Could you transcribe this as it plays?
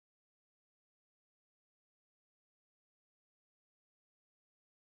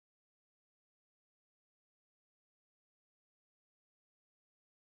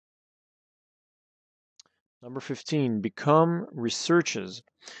Number 15, become researches.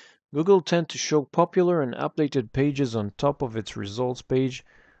 Google tends to show popular and updated pages on top of its results page,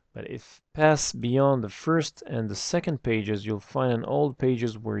 but if pass beyond the first and the second pages, you'll find an old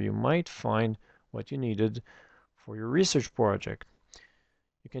pages where you might find what you needed for your research project.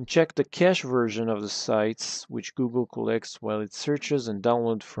 You can check the cache version of the sites which Google collects while it searches and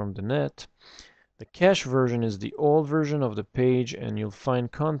downloads from the net. The cache version is the old version of the page and you'll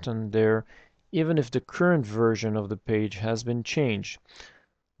find content there even if the current version of the page has been changed,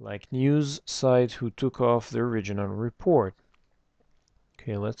 like news site who took off the original report.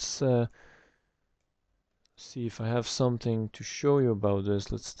 Okay, let's see if I have something to show you about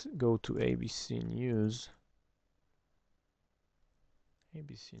this. Let's go to ABC News,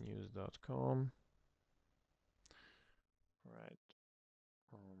 abcnews.com. Right.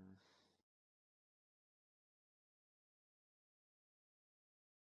 Um,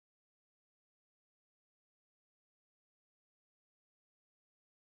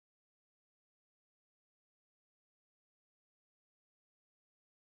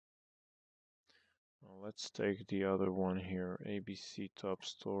 let's take the other one here, ABC Top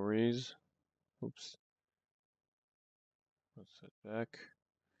Stories. Oops. Let's set back.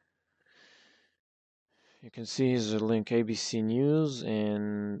 You can see here's a link ABC News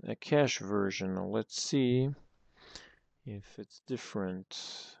and a cache version. Now let's see if it's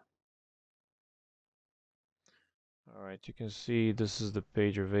different. Alright, you can see this is the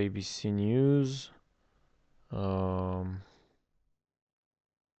page of ABC News. Installing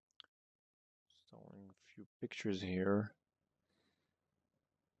a few pictures here.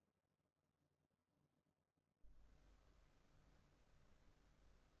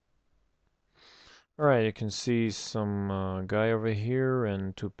 Alright, you can see some guy over here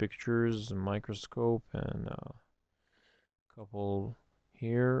and two pictures, a microscope and a couple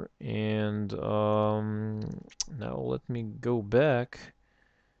here. And now let me go back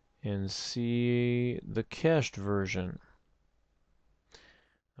and see the cached version.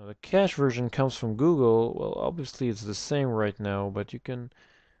 Now the cache version comes from Google. Well, obviously it's the same right now, but you can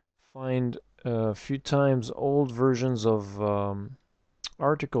find a few times old versions of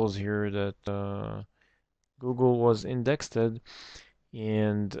articles here that Google was indexed, and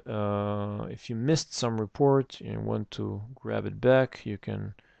if you missed some report and want to grab it back, you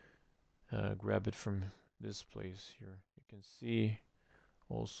can grab it from this place here. You can see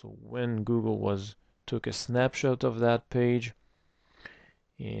also when Google took a snapshot of that page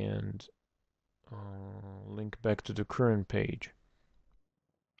and link back to the current page.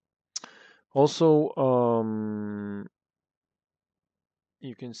 Also,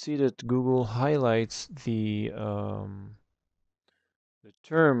 you can see that Google highlights the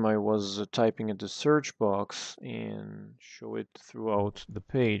term I was typing in the search box and show it throughout the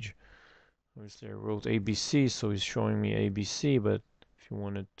page. Obviously, I wrote ABC, so it's showing me ABC, but if you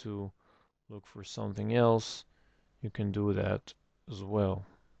wanted to look for something else, you can do that as well.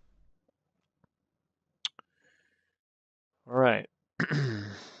 All right.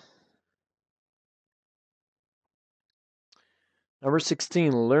 Number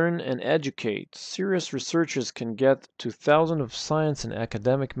 16, learn and educate. Serious researchers can get to thousands of science and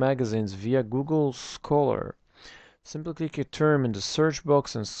academic magazines via Google Scholar. Simply click a term in the search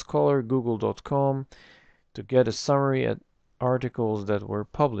box in scholargoogle.com to get a summary of articles that were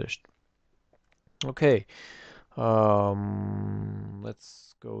published. Okay,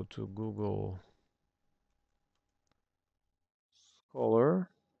 let's go to Google Scholar.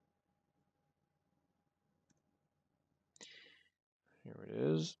 Here it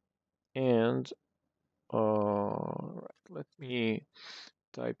is. And let me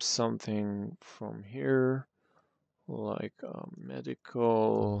type something from here like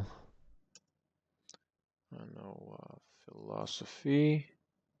medical, I don't know, philosophy.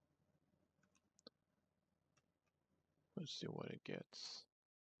 Let's see what it gets.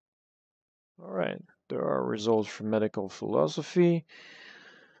 All right, there are results from medical philosophy.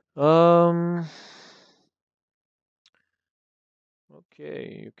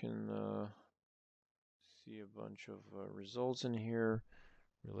 Okay, you can see a bunch of results in here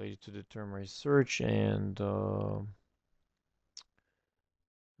related to the term research, and there are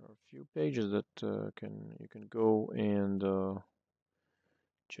a few pages that you can go and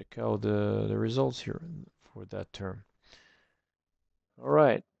check out the results here for that term. All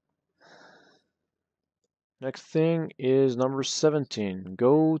right. Next thing is number 17.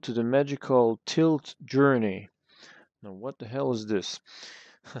 Go to the magical tilt journey. Now, what the hell is this?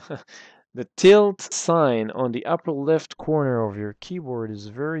 The tilt sign on the upper left corner of your keyboard is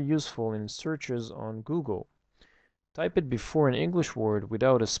very useful in searches on Google. Type it before an English word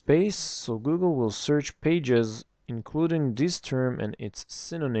without a space, so Google will search pages including this term and its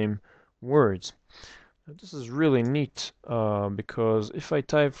synonym words. Now, this is really neat because if I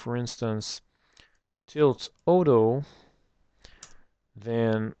type, for instance, tilt auto,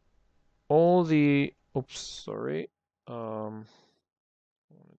 then all the, oops, sorry, I wanted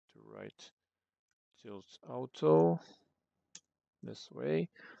to write tilt auto this way.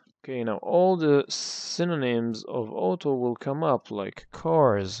 Okay, now all the synonyms of auto will come up, like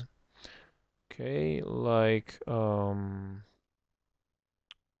cars. Okay, like what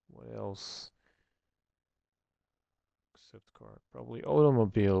else? Except car, probably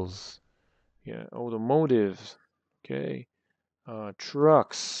automobiles. Yeah, automotive. Okay,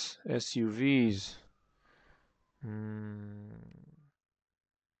 trucks, SUVs. Mm,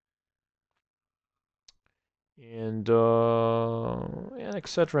 and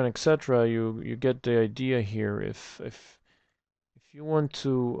etc. and etc. You get the idea here. If you want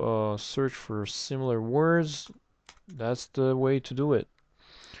to search for similar words, that's the way to do it.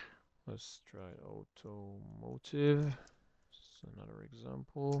 Let's try automotive. It's another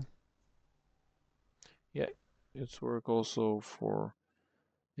example. Yeah, it's work also for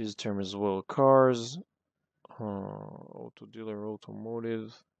this term as well. Cars, auto dealer,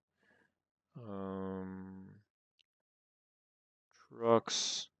 automotive, um,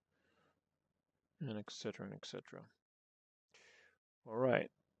 trucks, and etc. and etc. All right.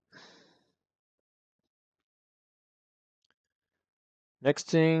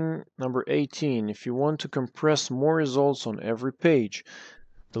 Next thing, number 18. If you want to compress more results on every page,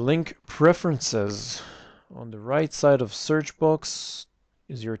 the link Preferences on the right side of search box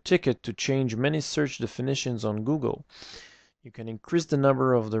is your ticket to change many search definitions on Google. You can increase the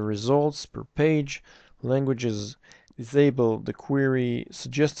number of the results per page, languages, disable the query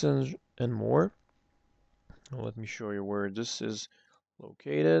suggestions, and more. Now let me show you where this is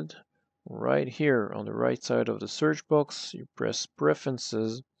located. Right here on the right side of the search box, you press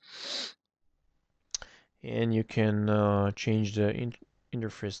Preferences, and you can change the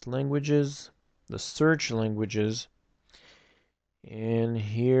interface languages, the search languages, and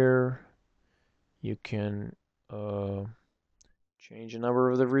here you can change the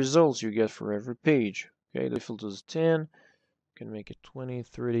number of the results you get for every page. Okay, the default is 10. You can make it 20,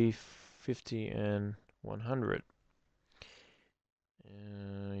 30, 50, and 100.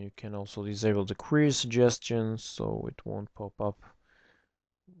 You can also disable the query suggestions so it won't pop up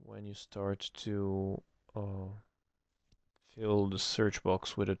when you start to fill the search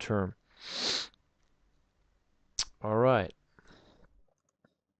box with a term. All right.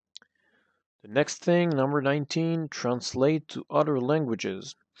 The next thing, number 19, translate to other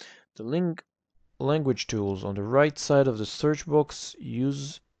languages. The link Language Tools on the right side of the search box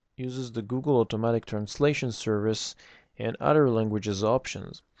uses the Google Automatic Translation Service and other languages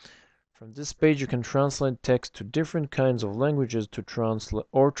options. From this page you can translate text to different kinds of languages to translate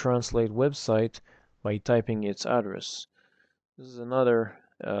website by typing its address. This is another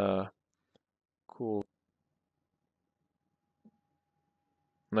cool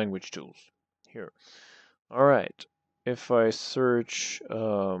language tools here. All right, if I search,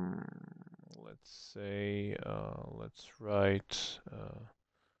 let's say, let's write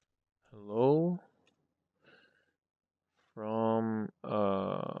hello from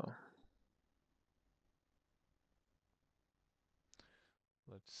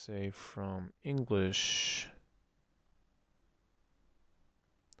let's say from English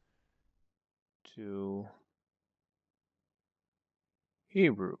to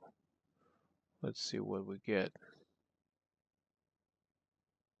Hebrew. Let's see what we get.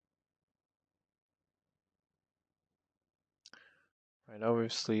 Right,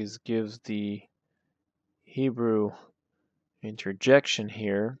 obviously it gives the Hebrew interjection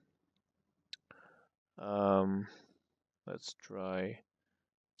here. Let's try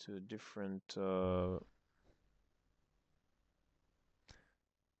to different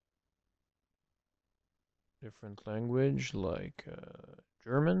language like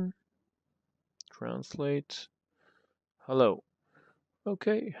German. Translate. Hello.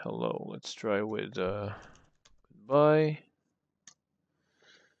 Okay, hello. Let's try with goodbye.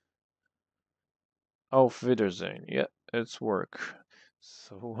 Auf Wiedersehen. Yeah, it's work.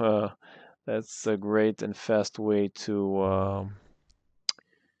 So that's a great and fast way to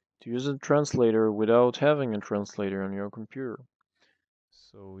use a translator without having a translator on your computer.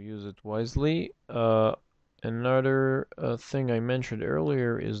 So use it wisely. Another thing I mentioned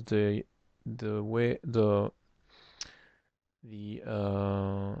earlier is the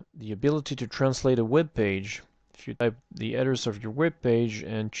ability to translate a web page. If you type the address of your web page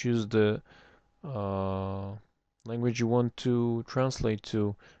and choose the language you want to translate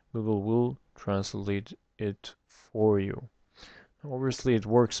to, Google will translate it for you. Obviously, it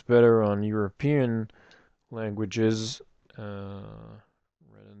works better on European languages rather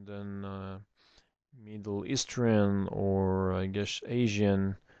than Middle Eastern or I guess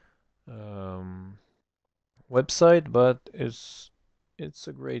Asian um, website, but it's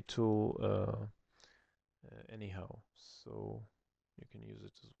a great tool anyhow, so you can use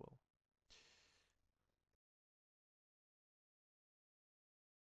it as well.